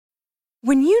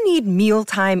When you need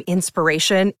mealtime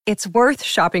inspiration, it's worth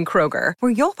shopping Kroger,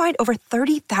 where you'll find over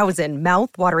 30,000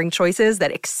 mouth-watering choices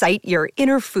that excite your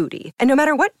inner foodie. And no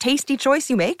matter what tasty choice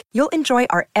you make, you'll enjoy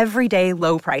our everyday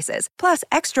low prices, plus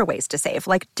extra ways to save,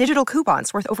 like digital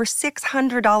coupons worth over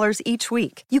 $600 each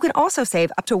week. You can also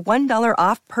save up to $1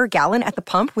 off per gallon at the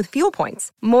pump with fuel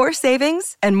points. More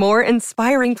savings and more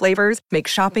inspiring flavors make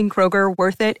shopping Kroger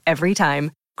worth it every time.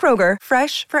 Kroger,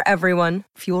 fresh for everyone.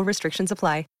 Fuel restrictions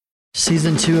apply.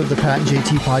 Season 2 of the Pat and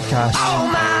JT podcast.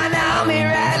 Oh man, I'm here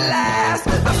at last.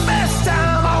 The best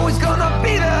time, always gonna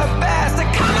be the best.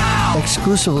 Come on!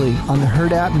 Exclusively on the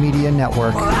Herd App Media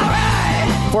Network.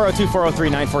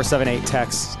 402-403-9478.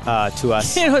 Text to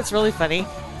us. You know what's really funny?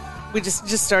 We just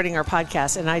starting our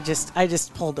podcast, and I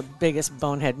just pulled the biggest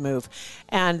bonehead move.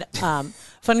 And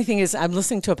funny thing is, I'm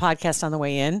listening to a podcast on the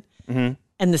way in. Mm-hmm.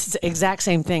 And this exact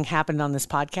same thing happened on this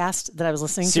podcast that I was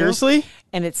listening to. Seriously?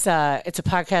 And it's a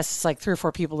podcast. It's like 3 or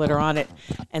 4 people that are on it,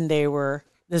 and this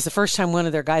is the first time one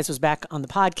of their guys was back on the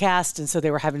podcast, and so they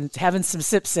were having some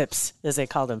sips, as they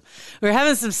called them. We were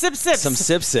having some sips. Some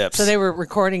sips. So they were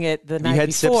recording it the night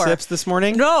before. You had sips this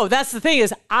morning? No, that's the thing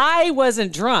is I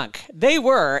wasn't drunk. They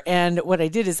were, and what I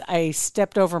did is I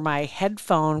stepped over my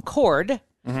headphone cord,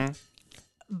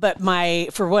 but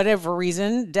for whatever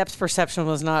reason, depth perception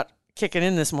was not kicking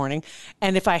in this morning.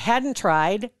 And if I hadn't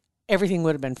tried, everything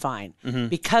would have been fine. Mm-hmm.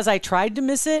 Because I tried to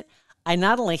miss it, I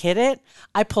not only hit it,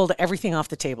 I pulled everything off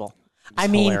the table.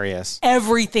 Hilarious.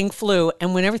 Everything flew.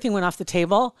 And when everything went off the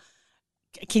table,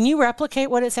 can you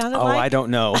replicate what it sounded like? Oh, I don't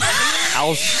know.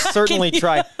 I'll certainly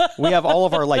try. We have all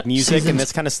of our like music and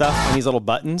this kind of stuff on these little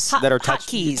buttons that are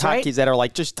hotkeys, right? That are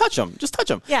like, just touch them.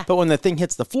 Yeah. But when the thing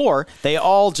hits the floor, they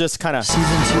all just kind of. Season 2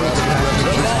 of the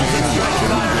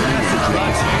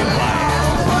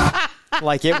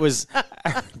like it was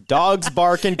dogs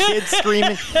barking, kids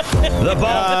screaming.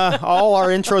 All our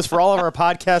intros for all of our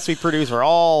podcasts we produce are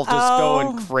all just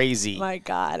going crazy. My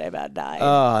God, I about died.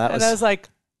 I was like,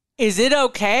 is it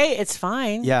okay? It's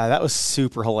fine. Yeah, that was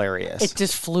super hilarious. It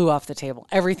just flew off the table.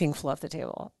 Everything flew off the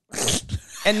table.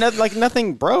 And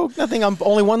nothing broke. Nothing.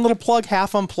 Only one little plug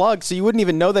half unplugged, so you wouldn't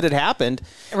even know that it happened.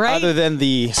 Right. Other than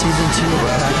the Season 2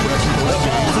 of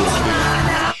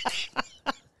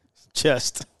the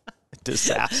just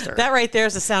disaster. That right there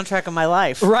is the soundtrack of my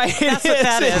life. Right. That's what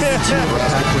that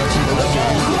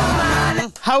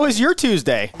is. How was your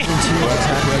Tuesday?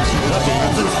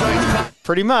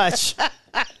 Pretty much.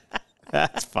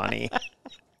 That's funny.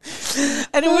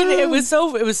 And it was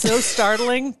so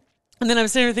startling. And then I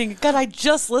was sitting there thinking, God, I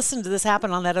just listened to this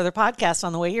happen on that other podcast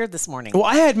on the way here this morning. Well,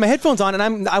 I had my headphones on,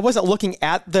 and I wasn't looking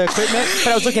at the equipment, but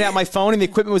I was looking at my phone, and the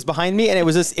equipment was behind me, and it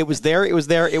was there, it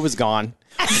was gone.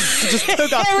 Just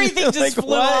took off. Everything just like,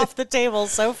 flew what? off the table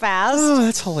so fast. Oh,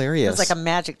 that's hilarious. It was like a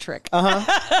magic trick.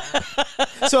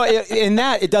 So in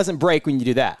that, it doesn't break when you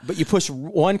do that, but you push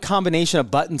one combination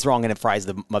of buttons wrong, and it fries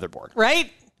the motherboard.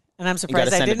 Right? And I'm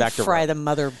surprised I didn't fry the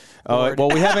motherboard. Oh,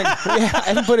 well, I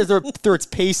haven't put it through its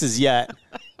paces yet.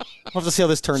 We'll have to see how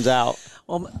this turns out.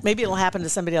 Well, maybe it'll happen to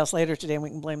somebody else later today and we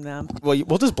can blame them. Well,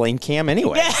 we'll just blame Cam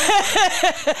anyway.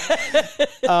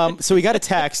 So we got a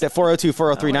text at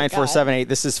 402-403-9478.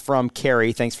 This is from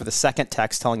Carrie. Thanks for the second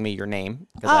text telling me your name.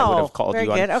 Because I would have called very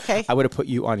you good. Okay. I would have put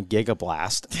you on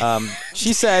Gigablast.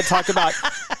 She said, talk about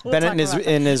Bennett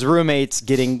and his roommates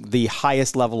getting the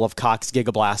highest level of Cox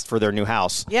Gigablast for their new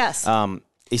house. Yes.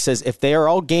 He says, if they are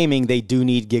all gaming, they do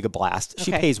need Gigablast.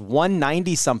 She Okay. pays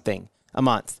 $190 something a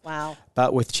month. Wow.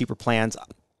 But with cheaper plans,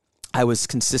 I was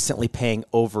consistently paying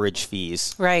overage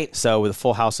fees. Right. So with a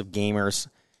full house of gamers,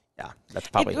 yeah, that's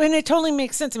probably. And it totally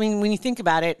makes sense. I mean, when you think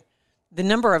about it, the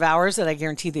number of hours that I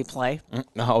guarantee they play.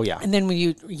 Oh, yeah. And then when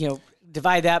you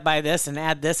divide that by this and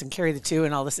add this and carry the two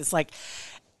and all this, it's like,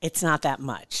 it's not that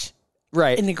much.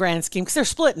 Right. In the grand scheme, because they're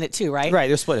splitting it too, right? Right.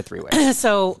 They're split it 3 ways.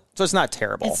 So it's not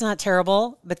terrible. It's not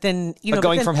terrible, but then,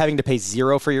 from having to pay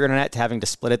 $0 for your internet to having to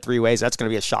split it 3 ways, that's going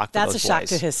to be a shock to those boys. That's a shock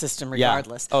to his system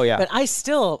regardless. Yeah. Oh, yeah. But I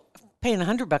still, paying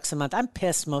 $100 a month, I'm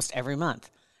pissed most every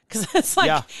month. Because it's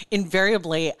like,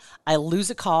 invariably, I lose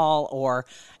a call or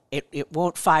it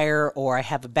won't fire or I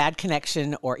have a bad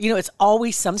connection or, it's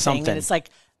always something. And it's like,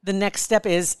 the next step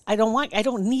is I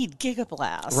don't need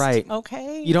Gigablast. Right.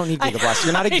 Okay. You don't need Gigablast.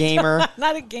 You're not a gamer.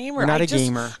 Not a gamer. You're not a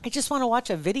gamer. I just want to watch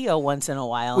a video once in a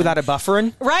while. Without a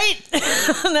buffering? Right.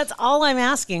 That's all I'm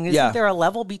asking. Isn't there a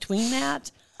level between that?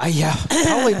 Yeah.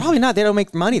 Probably not. They don't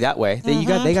make money that way. They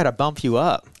got to bump you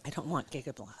up. I don't want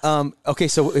Gigablast. Okay.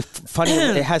 So funny,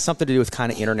 it has something to do with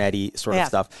kind of internet-y sort of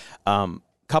stuff.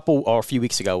 A few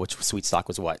weeks ago, which Sweet Stock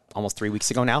was almost 3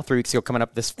 weeks ago now. 3 weeks ago, coming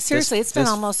up this. Seriously, it's been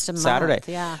almost a month. Saturday.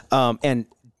 Yeah. And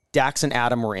Dax and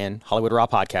Adam were in Hollywood Raw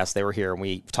podcast. They were here and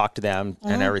we talked to them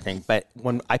and everything. But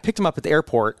when I picked them up at the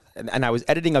airport and I was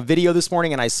editing a video this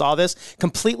morning and I saw this,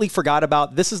 completely forgot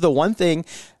about this is the one thing.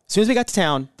 As soon as we got to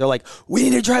town, they're like, we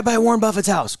need to drive by Warren Buffett's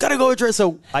house. Got to go address.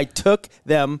 So I took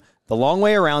them the long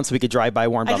way around so we could drive by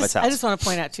Warren Buffett's house. I just want to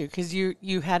point out too, because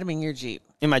you had them in your Jeep.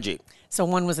 In my Jeep. So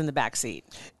one was in the back seat.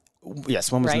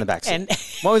 Yes, one was in the back seat. And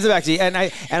one was in the back seat.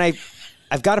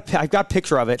 I've got a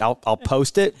picture of it. I'll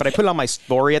post it, but I put it on my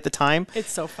story at the time.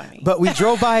 It's so funny. But we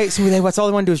drove by. So that's all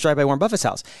they want to do is drive by Warren Buffett's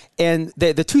house. And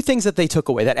the two things that they took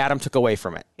away, that Adam took away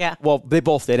from it. Yeah. Well, they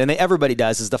both did, and everybody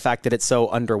does, is the fact that it's so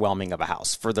underwhelming of a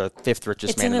house for the fifth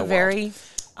richest man in the world. It's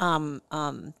in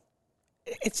a very,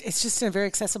 it's just in a very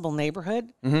accessible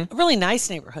neighborhood, a really nice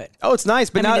neighborhood. Oh, it's nice,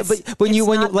 but when you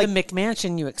not like the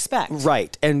McMansion you expect,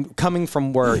 right? And coming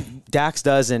from where Dax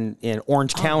does in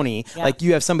Orange County, like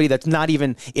you have somebody that's not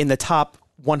even in the top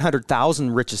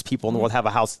 100,000 richest people in the world have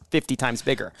a house 50 times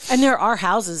bigger. And there are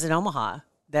houses in Omaha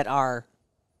that are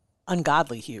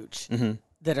ungodly huge,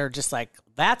 that are just like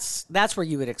that's where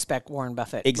you would expect Warren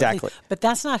Buffett. Exactly, but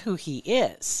that's not who he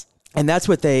is. And that's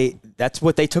what they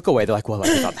took away. They're like, well,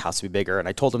 I thought the house would be bigger, and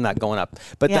I told them that going up.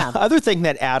 But the other thing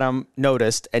that Adam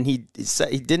noticed, and he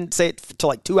didn't say it till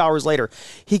like 2 hours later,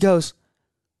 he goes,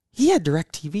 he had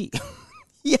DirecTV.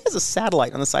 He has a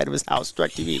satellite on the side of his house,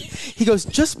 DirecTV. He goes,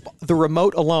 just the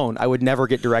remote alone, I would never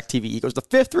get DirecTV. He goes, the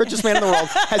fifth richest man in the world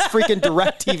has freaking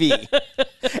DirecTV.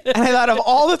 And I thought of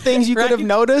all the things you could have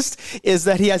noticed is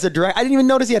that he has I didn't even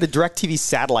notice he had a DirecTV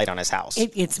satellite on his house.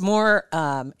 It's more,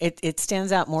 it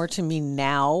stands out more to me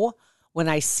now when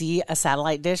I see a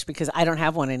satellite dish because I don't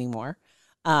have one anymore.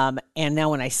 And now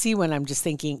when I see one, I'm just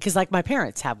thinking, because like my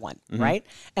parents have one, right?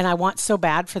 And I want so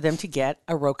bad for them to get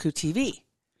a Roku TV.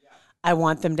 I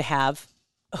want them to have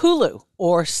Hulu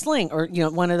or Sling or,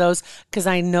 one of those because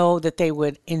I know that they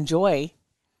would enjoy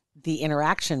the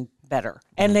interaction better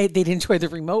and they'd enjoy the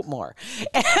remote more.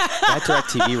 That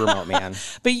DirecTV remote, man.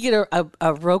 But you get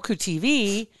a Roku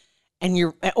TV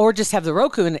or just have the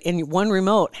Roku and one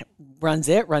remote runs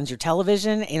your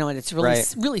television, and it's really,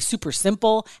 really super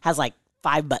simple, has like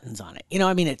 5 buttons on it.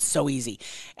 It's so easy.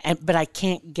 But I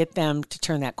can't get them to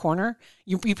turn that corner.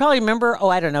 You probably remember,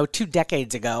 2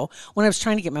 decades ago when I was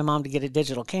trying to get my mom to get a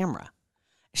digital camera.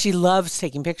 She loves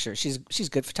taking pictures. She's a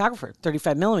good photographer,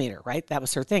 35 millimeter, right? That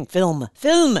was her thing. Film.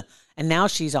 And now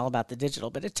she's all about the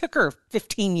digital. But it took her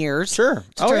 15 years to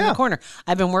turn the corner.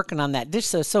 I've been working on that dish.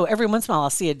 So every once in a while I'll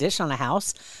see a dish on a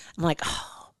house. I'm like,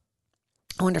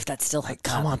 I wonder if that's still like,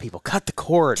 come on, people, cut the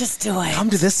cord. Just do it. Come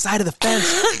to this side of the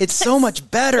fence. It's so much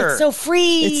better. It's so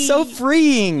free. It's so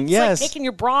freeing. Yes. It's like taking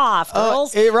your bra off,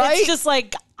 girls. Right? It's just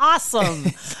like awesome.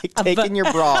 It's like taking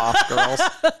your bra off,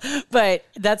 girls. But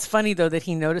that's funny, though, that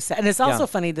he noticed that. And it's also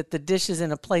funny that the dish is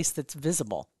in a place that's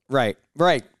visible. Right.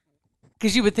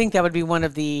 Because you would think that would be one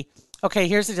of the, okay,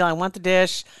 here's the deal. I want the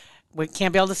dish. We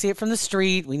can't be able to see it from the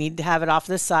street. We need to have it off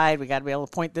this side. We got to be able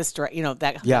to point this direction.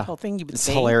 That whole thing. You would it's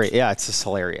think. Hilarious. Yeah, it's just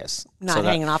hilarious. Not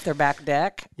hanging off their back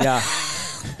deck. Yeah.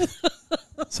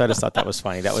 So I just thought that was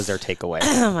funny. That was their takeaway.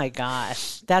 Oh my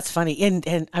gosh, that's funny.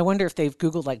 And I wonder if they've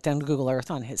done Google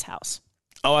Earth on his house.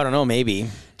 Oh, I don't know. Maybe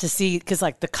to see because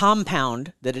like the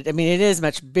compound it is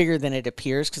much bigger than it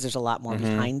appears because there's a lot more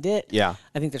behind it. Yeah,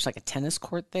 I think there's like a tennis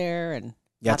court there and.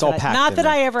 Yeah, it's all packed. Not that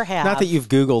I ever have. Not that you've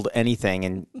Googled anything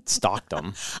and stalked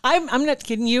them. I'm not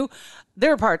kidding you.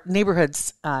 There are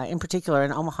neighborhoods in particular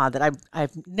in Omaha that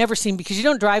I've never seen because you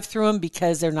don't drive through them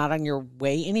because they're not on your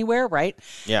way anywhere, right?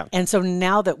 Yeah. And so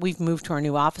now that we've moved to our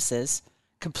new offices,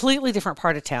 completely different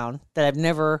part of town that I've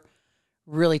never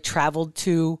really traveled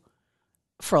to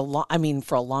for a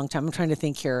long time. I'm trying to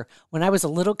think here. When I was a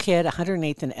little kid,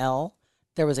 108th and L,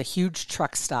 there was a huge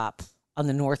truck stop on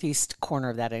the northeast corner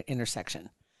of that intersection.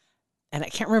 And I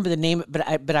can't remember the name, but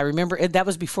I remember that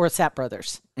was before Sapp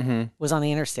Brothers was on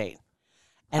the interstate.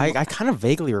 And I kind of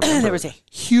vaguely remember. There was a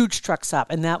huge truck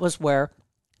stop, and that was where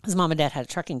his mom and dad had a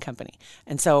trucking company.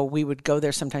 And so we would go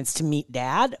there sometimes to meet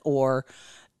dad, or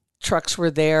trucks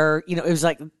were there. It was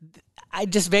like, I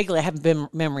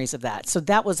have memories of that. So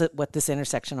that was what this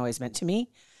intersection always meant to me.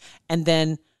 And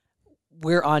then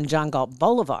we're on John Galt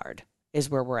Boulevard is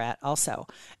where we're at also.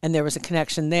 And there was a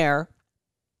connection there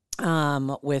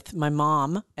with my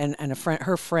mom and a friend.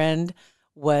 Her friend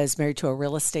was married to a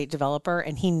real estate developer,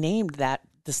 and he named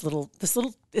this little,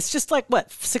 it's just like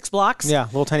 6 blocks? Yeah,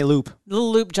 little tiny loop.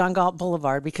 Little loop, John Galt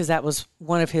Boulevard, because that was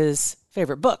one of his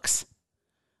favorite books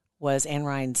was Anne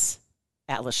Rine's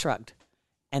Atlas Shrugged.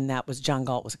 And that was John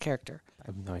Galt was a character. I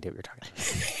have no idea what you're talking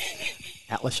about.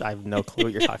 Atlas, I have no clue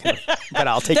what you're talking about, but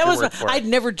I'll take your word for it. I'd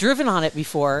never driven on it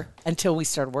before until we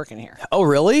started working here. Oh,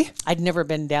 really? I'd never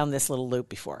been down this little loop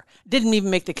before. Didn't even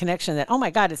make the connection that, oh my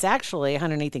God, it's actually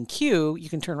 108th and Q. You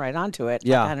can turn right onto it.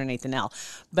 Yeah. Like 108th and L.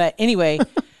 But anyway,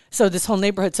 so this whole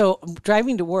neighborhood. So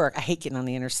driving to work, I hate getting on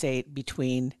the interstate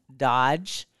between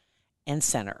Dodge and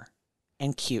Center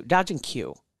and Q. Dodge and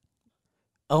Q.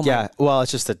 Oh my. Yeah. Well,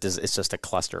 it's just a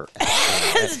cluster.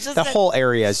 The whole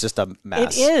area is just a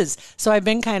mess. It is. So I've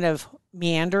been kind of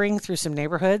meandering through some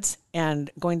neighborhoods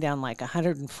and going down like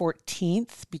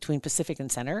 114th between Pacific and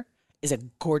Center is a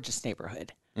gorgeous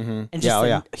neighborhood. Mm-hmm. And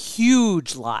just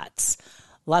huge lots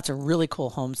of really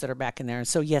cool homes that are back in there. And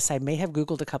so, yes, I may have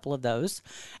Googled a couple of those.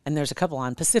 And there's a couple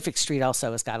on Pacific Street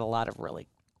also has got a lot of really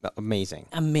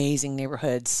amazing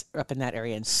neighborhoods up in that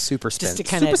area, and super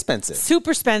expensive.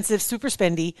 Super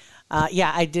spendy.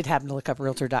 I did happen to look up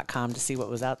realtor.com to see what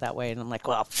was out that way, and I'm like,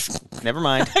 well, never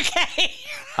mind. Okay,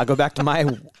 I'll go back to my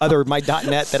 .net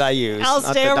that I use. I'll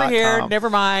stay over here. Never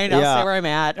mind. I'll stay where I'm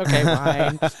at. Okay,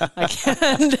 fine. I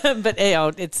can, but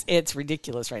it's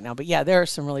ridiculous right now. But yeah, there are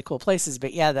some really cool places.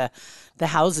 But yeah, the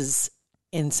houses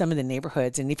in some of the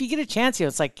neighborhoods, and if you get a chance,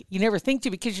 it's like you never think to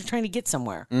because you're trying to get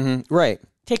somewhere. Mm-hmm. Right.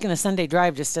 Taking a Sunday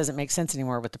drive just doesn't make sense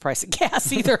anymore with the price of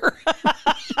gas either.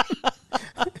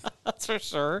 That's for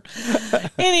sure.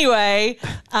 Anyway,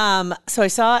 so I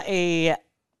saw a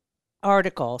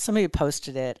article. Somebody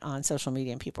posted it on social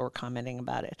media and people were commenting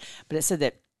about it. But it said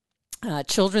that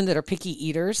children that are picky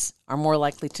eaters are more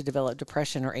likely to develop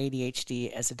depression or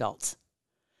ADHD as adults.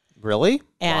 Really?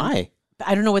 And why?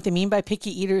 I don't know what they mean by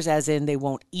picky eaters, as in they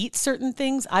won't eat certain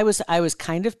things. I was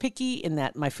kind of picky in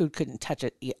that my food couldn't touch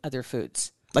other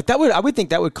foods. Like I would think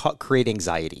that would create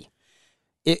anxiety.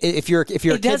 If you're a kid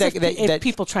if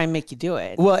people try and make you do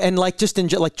it. Well, and like just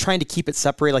like trying to keep it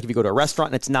separate. Like if you go to a restaurant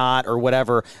and it's not or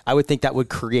whatever, I would think that would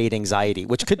create anxiety,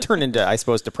 which could turn into, I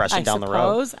suppose, depression down the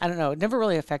road. I don't know. It never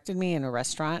really affected me in a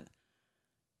restaurant.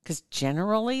 Because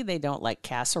generally they don't like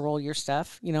casserole your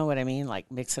stuff. You know what I mean?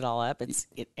 Like mix it all up.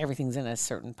 Everything's in a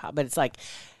certain pot. But it's like,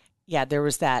 yeah, there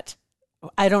was that.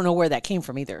 I don't know where that came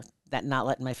from either. That not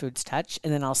letting my foods touch.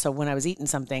 And then also when I was eating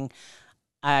something,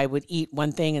 I would eat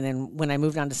one thing. And then when I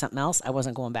moved on to something else, I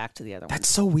wasn't going back to the other one. That's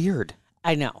so weird.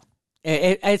 I know.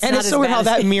 It's so weird how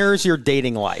that mirrors your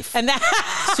dating life. And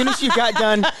as soon as you got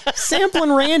done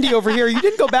sampling Randy over here, you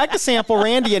didn't go back to sample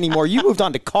Randy anymore. You moved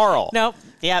on to Carl. Nope.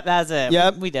 Yep, that's it.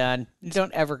 Yep. We done.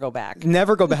 Don't ever go back.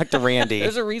 Never go back to Randy.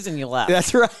 There's a reason you left.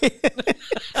 That's right.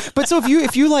 But so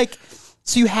if you like,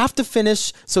 so you have to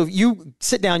finish. So if you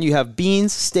sit down, you have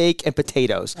beans, steak, and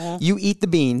potatoes. Mm-hmm. You eat the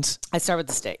beans. I start with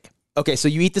the steak. Okay, so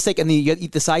you eat the steak and then you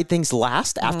eat the side things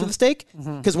last after the steak?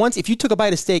 Because if you took a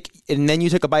bite of steak and then you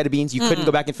took a bite of beans, you couldn't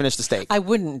go back and finish the steak. I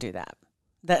wouldn't do that.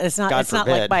 It's not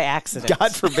like by accident.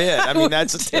 God forbid. I mean,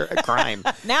 that's a crime.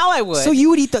 Now I would. So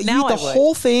you would eat the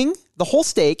whole thing, the whole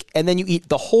steak, and then you eat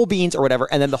the whole beans or whatever,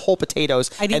 and then the whole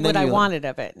potatoes. I'd eat what I wanted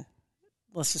of it.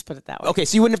 Let's just put it that way. Okay,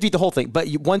 so you wouldn't have to eat the whole thing, but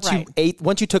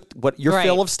once you took your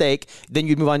fill of steak, then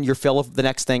you'd move on to your fill of the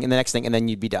next thing and the next thing, and then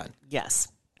you'd be done. Yes.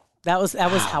 That was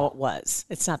how it was.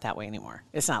 It's not that way anymore.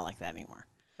 It's not like that anymore.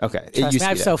 Okay. Trust me,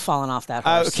 I've so fallen off that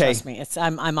horse. Okay. Trust me.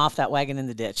 I'm off that wagon in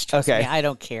the ditch. Trust me, I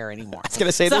don't care anymore. I was going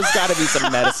to say, there's got to be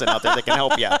some medicine out there that can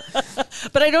help you.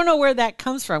 But I don't know where that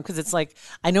comes from because it's like,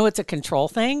 I know it's a control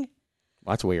thing.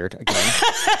 Well, that's weird. Again,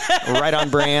 right on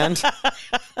brand. But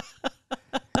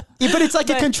it's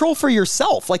like a control for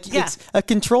yourself. Like it's a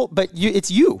control, but it's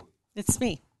you. It's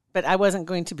me. But I wasn't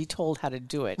going to be told how to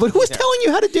do it. But who's telling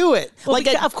you how to do it? Well,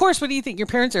 of course, what do you think? Your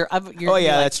parents are...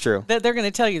 that's true. They're going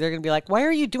to tell you. They're going to be like, why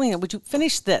are you doing it? Would you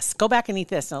finish this? Go back and eat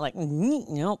this. And I'm like,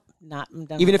 nope, I'm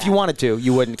done. Even if you wanted to,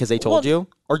 you wouldn't because they told you?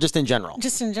 Or just in general?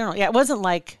 Just in general. Yeah, it wasn't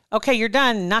like, okay, you're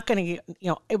done. Not going to...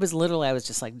 it was literally, I was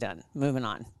just like, done. Moving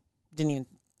on.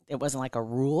 It wasn't like a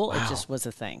rule. Wow. It just was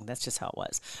a thing. That's just how it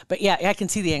was. But yeah, I can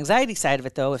see the anxiety side of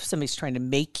it, though. If somebody's trying to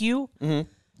make you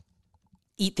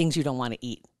eat things you don't want to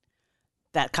eat.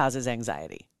 That causes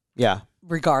anxiety. Yeah.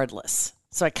 Regardless.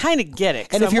 So I kind of get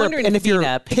it. And if you're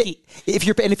a picky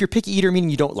eater, meaning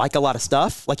you don't like a lot of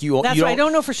stuff, like you. That's why I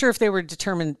don't know for sure if they were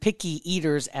determined picky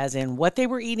eaters, as in what they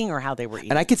were eating or how they were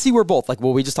eating. And I could see where both, like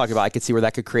what we just talked about, I could see where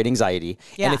that could create anxiety.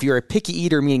 Yeah. And if you're a picky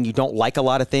eater, meaning you don't like a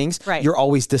lot of things, you're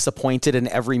always disappointed in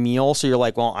every meal. So you're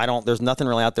like, well, there's nothing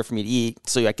really out there for me to eat.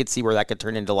 So I could see where that could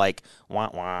turn into like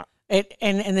wah.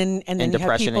 And then you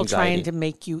have people trying to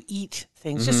make you eat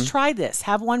things. Just try this.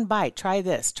 Have one bite. Try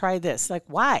this. Try this. Like,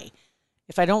 why?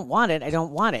 If I don't want it, I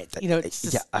don't want it. It's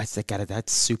just, I think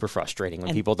that's super frustrating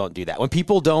when people don't do that. When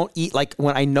people don't eat, like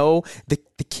when I know the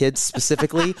kids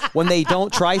specifically, when they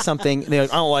don't try something, they're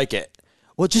like, I don't like it.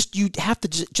 Well, you have to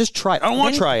just try it. I don't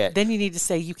want to try it. Then you need to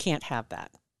say you can't have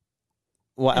that.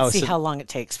 Well, And see how long it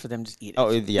takes for them to eat it.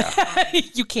 Oh, yeah.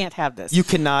 You can't have this. You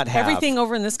cannot have. Everything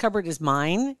over in this cupboard is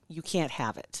mine. You can't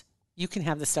have it. You can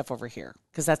have the stuff over here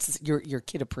because that's your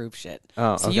kid-approved shit.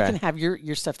 Oh, so you can have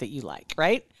your stuff that you like,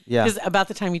 right? Yeah. Because about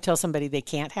the time you tell somebody they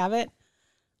can't have it,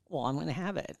 well, I'm going to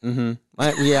have it.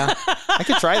 Mm-hmm. Yeah. I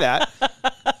could try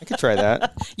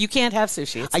that. You can't have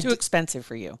sushi. It's too expensive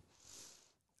for you.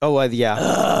 Oh,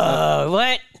 yeah.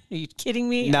 What? Are you kidding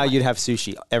me? Now you'd have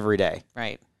sushi every day.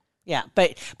 Right. Yeah,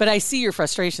 but I see your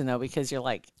frustration though because you're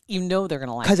like, they're going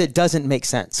to like it. Because it doesn't make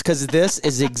sense. Because this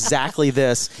is exactly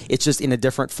this. It's just in a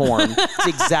different form. It's the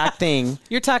exact thing.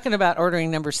 You're talking about ordering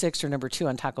number 6 or number 2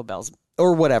 on Taco Bell's.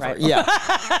 Or whatever. Right. Yeah.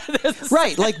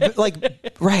 Right.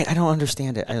 Right. I don't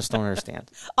understand it. I just don't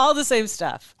understand. All the same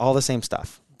stuff. All the same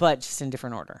stuff. But just in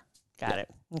different order. Got it.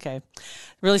 Okay.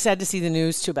 Really sad to see the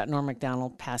news too about Norm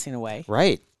Macdonald passing away.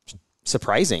 Right.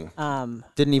 Surprising.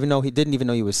 Didn't even know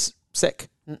he was sick.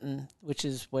 Which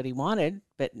is what he wanted.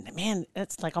 But man,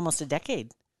 that's like almost a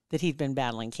decade that he'd been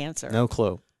battling cancer. No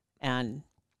clue. And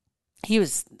he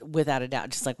was without a doubt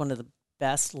just like one of the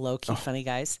best low-key funny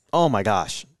guys. Oh my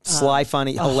gosh. Sly,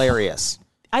 funny, hilarious.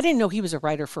 I didn't know he was a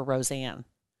writer for Roseanne.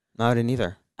 No, I didn't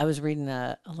either. I was reading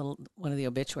one of the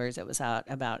obituaries that was out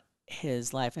about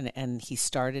his life, and he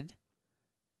started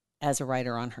as a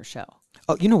writer on her show.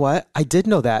 Oh, you know what? I did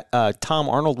know that Tom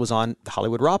Arnold was on the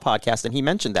Hollywood Raw podcast, and he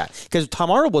mentioned that because Tom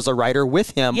Arnold was a writer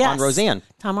with him on Roseanne.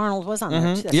 Tom Arnold was on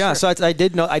there. Too. Yeah, true. So I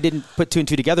did know. I didn't put 2 and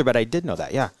 2 together, but I did know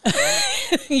that. Yeah,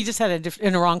 you just had it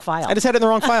in the wrong file. I just had it in the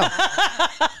wrong file.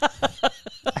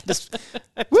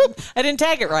 I didn't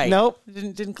tag it right. Nope,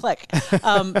 didn't click.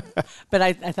 But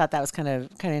I thought that was kind of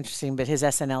interesting. But his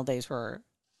SNL days were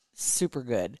super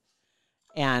good.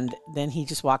 And then he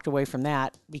just walked away from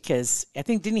that because I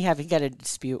think he got a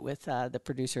dispute with the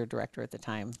producer or director at the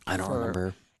time. I don't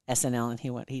remember SNL,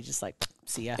 and he just like,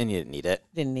 see ya. And you didn't need it.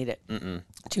 Didn't need it.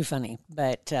 Too funny,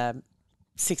 but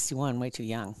 61, way too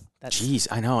young. Jeez,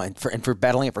 I know. And for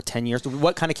battling it for 10 years,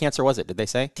 what kind of cancer was it? Did they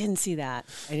say? Didn't see that.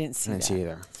 I didn't see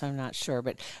either. So I'm not sure.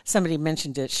 But somebody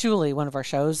mentioned it. Shuli, one of our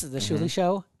shows, the Shuli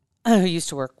Show, who used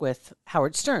to work with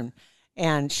Howard Stern.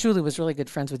 And Shuli was really good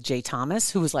friends with Jay Thomas,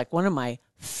 who was like one of my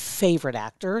favorite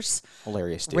actors.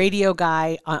 Hilarious dude. Radio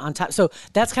guy on top. So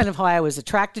that's kind of how I was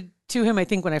attracted to him. I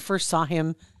think when I first saw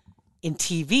him in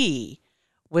TV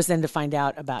was then to find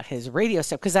out about his radio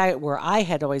stuff. Because where I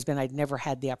had always been, I'd never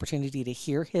had the opportunity to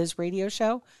hear his radio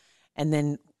show. And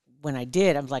then when I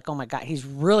did, I was like, oh my God, he's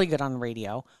really good on the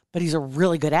radio, but he's a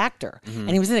really good actor. And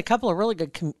he was in a couple of really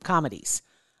good comedies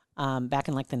back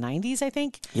in like the 90s, I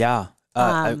think. Yeah.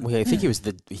 I think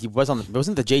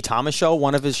wasn't the Jay Thomas show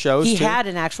one of his shows? He too? had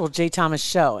an actual Jay Thomas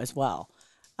show as well.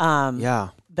 Yeah.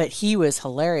 But he was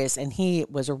hilarious, and he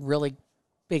was a really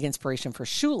big inspiration for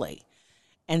Shuli.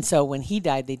 And so when he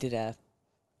died, they did a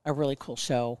really cool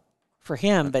show for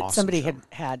him. But awesome somebody show.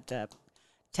 had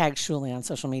tagged Shuli on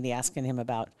social media asking him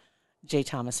about Jay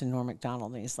Thomas and Norm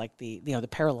Macdonald. And he's like, the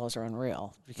parallels are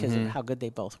unreal because of how good they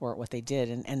both were at what they did,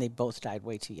 and they both died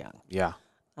way too young. Yeah.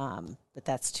 But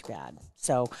that's too bad.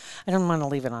 So I don't want to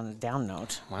leave it on a down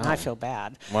note. Wow. I feel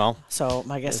bad. Well, so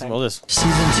I guess we'll just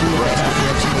season 2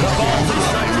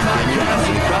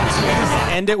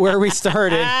 end it where we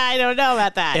started. I don't know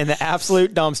about that. In the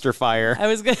absolute dumpster fire. I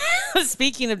was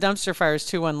speaking of dumpster fires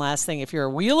too. One last thing: if you're a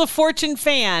Wheel of Fortune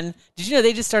fan, did you know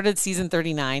they just started season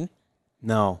 39?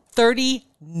 No.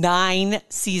 39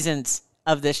 seasons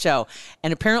of this show,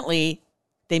 and apparently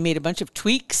they made a bunch of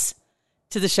tweaks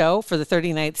to the show for the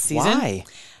 39th season. Why?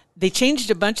 They changed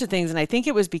a bunch of things, and I think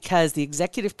it was because the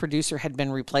executive producer had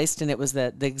been replaced, and it was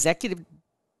the executive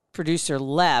producer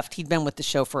left. He'd been with the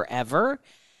show forever,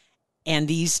 and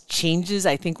these changes,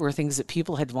 I think, were things that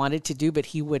people had wanted to do, but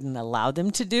he wouldn't allow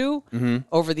them to do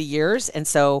over the years. And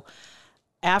so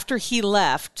after he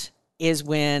left is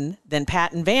when then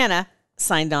Pat and Vanna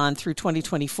signed on through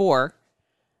 2024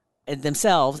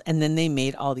 themselves, and then they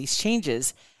made all these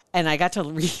changes. And I got to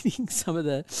reading some of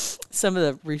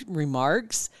the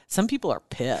remarks. Some people are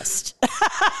pissed.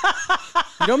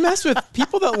 You don't mess with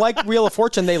people that like Wheel of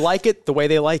Fortune. They like it the way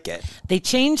they like it. They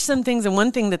changed some things, and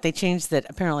one thing that they changed that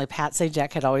apparently Pat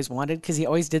Sajak had always wanted, because he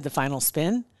always did the final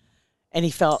spin, and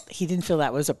he didn't feel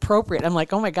that was appropriate. I'm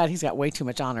like, oh my God, he's got way too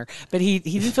much honor. But he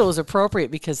didn't feel it was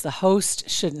appropriate because the host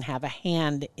shouldn't have a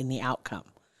hand in the outcome.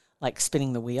 like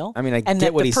spinning the wheel. I mean, I and get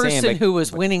that what the he's saying, person but- who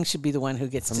was winning should be the one who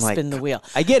gets to like, spin the wheel.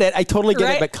 I get it. I totally get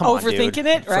Right? it, but come on, dude. Overthinking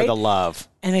it, right? For the love.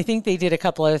 And I think they did a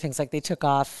couple other things, like they took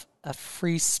off a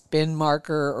free spin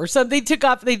marker or something. They took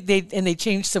off, they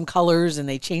changed some colors and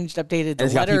they updated the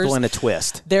It's got letters. people in a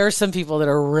twist. There are some people that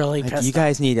are really pissed You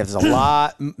guys need, there's a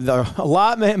lot,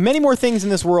 many more things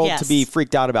in this world Yes. to be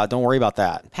freaked out about. Don't worry about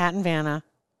that. Pat and Vanna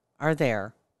are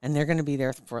there, and they're going to be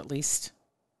there for at least.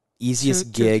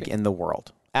 Easiest Two or gig three. in the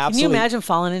world. Can Absolutely. you imagine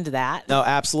falling into that? No,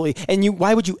 absolutely. And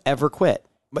why would you ever quit?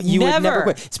 But you would never Never.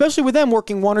 quit, especially with them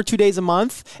working 1 or 2 days a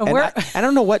month. And And we're- I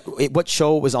don't know what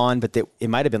show it was on, but it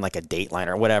might have been like a Dateline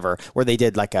or whatever, where they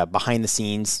did like a behind the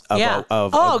scenes of Yeah.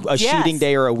 a Yes. shooting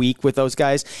day or a week with those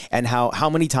guys, and how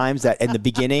many times that in the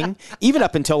beginning, even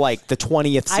up until like the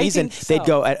 20th I season, think so. they'd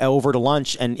go over to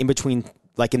lunch, and in between.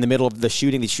 Like in the middle of the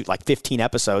shooting, they shoot like 15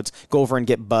 episodes, go over and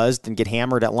get buzzed and get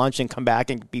hammered at lunch and come back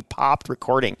and be popped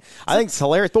recording. I think it's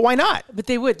hilarious, but why not? But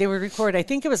they would record, I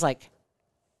think it was like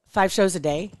 5 shows a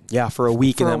day. Yeah, for a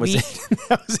week, For and a that was week. it.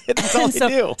 That was it. That's all they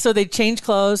do. So they'd change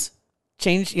clothes,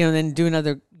 then do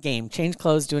another game, change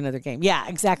clothes, do another game. Yeah,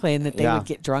 exactly. And that they Yeah. would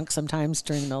get drunk sometimes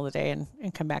during the middle of the day and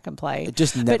come back and play.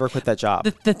 Just never quit that job.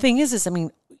 The thing is, I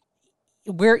mean,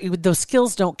 where those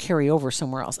skills don't carry over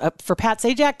somewhere else. For Pat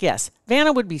Sajak, yes,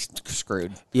 Vanna would be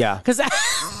screwed. Yeah. Because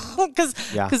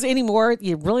Yeah. anymore,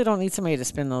 you really don't need somebody to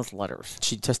spin those letters.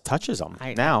 She just touches them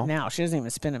Now now. she doesn't even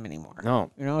spin them anymore.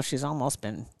 No. She's almost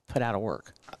been put out of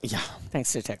work Yeah.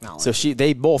 thanks to technology. So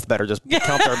they both better just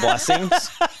count their blessings.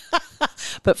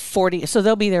 But 40, so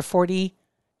they'll be there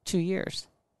 42 years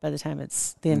by the time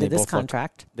it's the end They of this both look-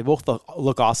 contract. They both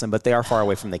look awesome, but they are far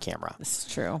away from the camera. This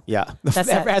is true. Yeah. That's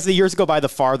it. As the years go by, the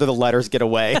farther the letters get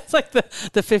away. It's like the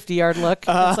 50-yard look.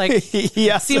 It's like,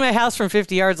 Yes. see my house from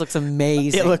 50 yards looks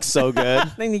amazing. It looks so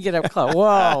good. Then you get up close.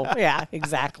 Whoa. Yeah,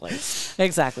 exactly.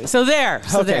 Exactly. So there.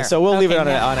 Okay, so we'll leave it on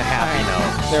a now. happy All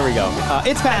right. note. There we go.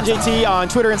 It's Pat and JT on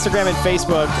Twitter, Instagram, and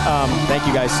Facebook. Thank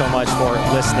you guys so much for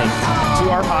listening to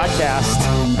our podcast.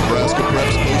 Nebraska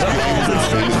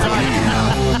Preps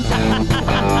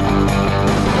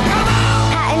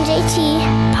Pat and JT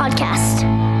Podcast,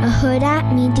 a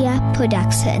Huda Media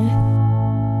Production.